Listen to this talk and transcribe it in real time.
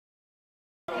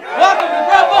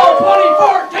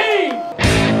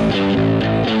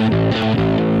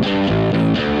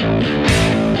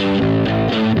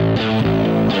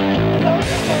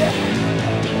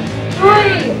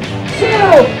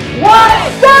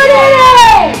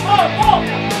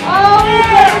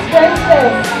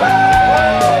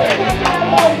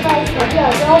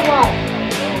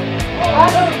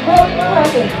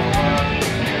present.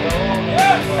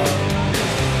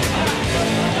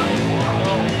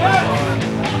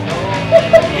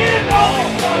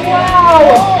 Wow!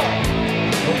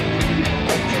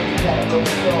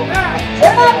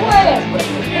 They're not playing.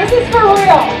 This is for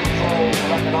real.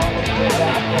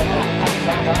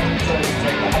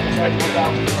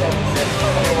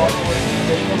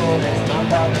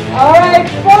 All right,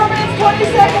 4 minutes, 20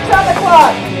 seconds on the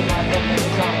clock.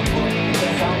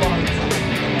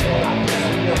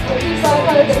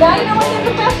 Now you know when you're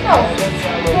professionals.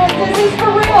 This is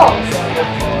for real.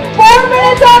 4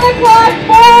 minutes on the clock,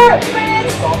 4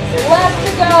 minutes left to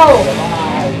go.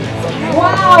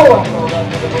 Wow.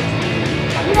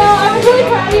 You know, I was really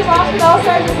proud of you watching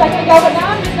All-Stars a second ago, but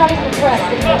now I'm just not even impressed.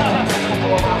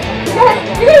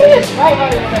 You're going to be a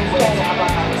try-harder next day.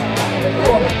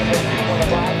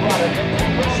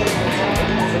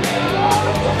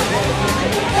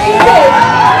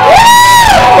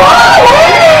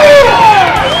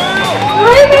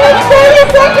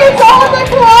 Seconds on the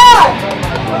clock!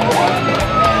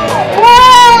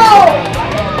 Wow!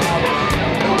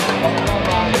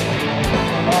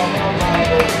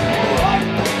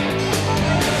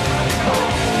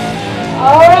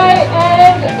 Alright,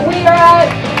 and we are at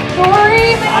 3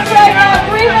 minutes right now.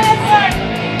 3 minutes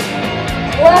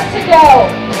left to go.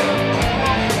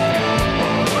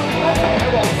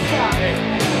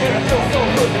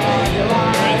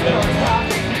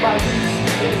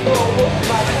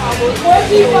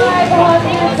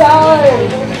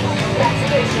 2,500.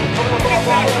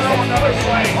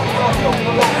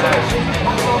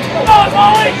 Come on,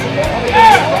 Molly! 2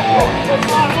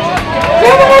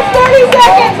 minutes, 30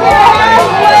 seconds. We're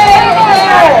halfway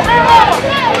there. Come on!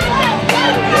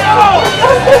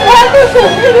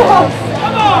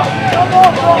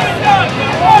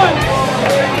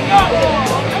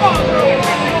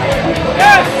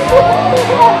 Yes!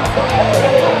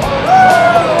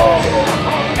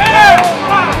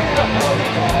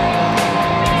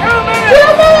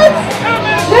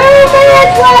 2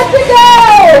 minutes left to go!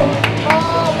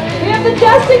 We have the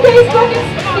just in case bucket.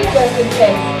 Just in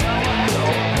case.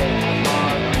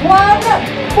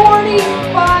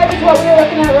 1:45 is what we're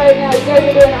looking at right now. You guys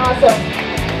are doing awesome.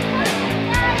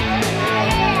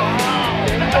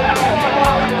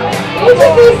 Each of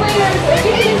these leaders, each of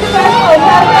these professionals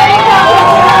have many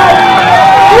talents.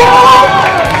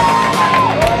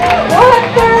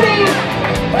 130.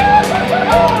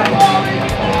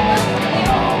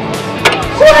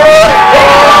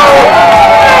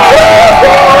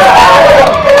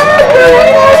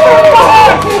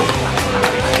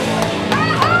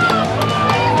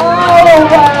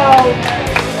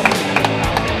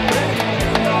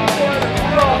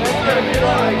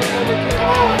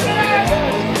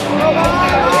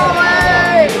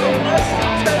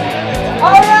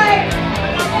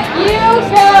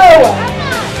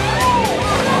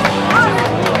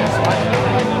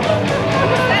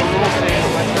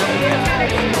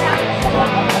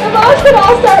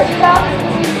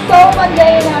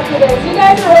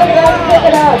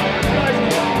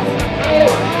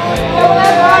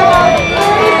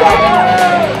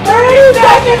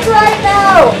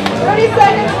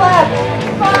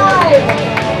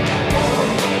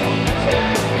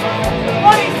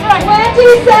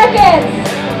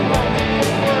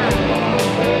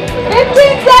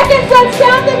 15 seconds, let's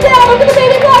count them down. Look at the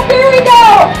baby clock, here we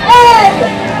go. And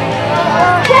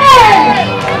 10,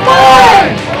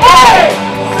 9, 8,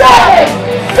 7,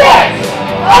 6,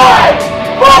 5,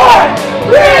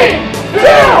 4, 3, 2,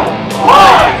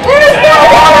 1. There's no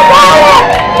water bottle.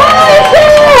 Molly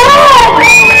Schuyler!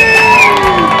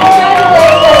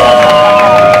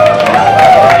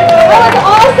 That was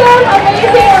awesome,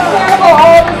 amazing, and terrible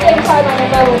all at the same time on the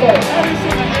level there.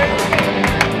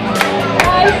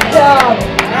 Nice job.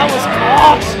 That was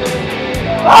awesome.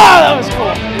 Oh, that was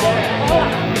cool.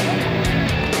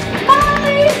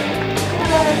 Molly,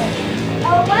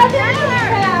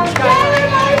 11 pounds. Schuyler,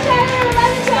 Molly Schuyler,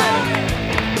 11 pounds.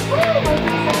 Woo,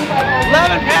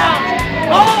 11 pounds.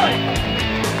 Molly.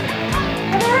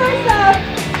 Give her herself.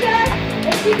 Check.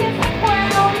 If she gets the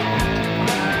crown.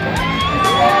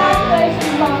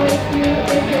 Congratulations, Molly. You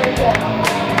deserve it.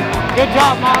 Good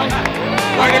job, Molly.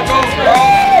 Way to go, girl.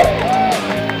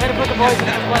 Way to put the boys in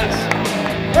that place.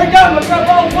 We're done with Grub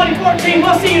Bowl 2014.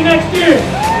 We'll see you next year.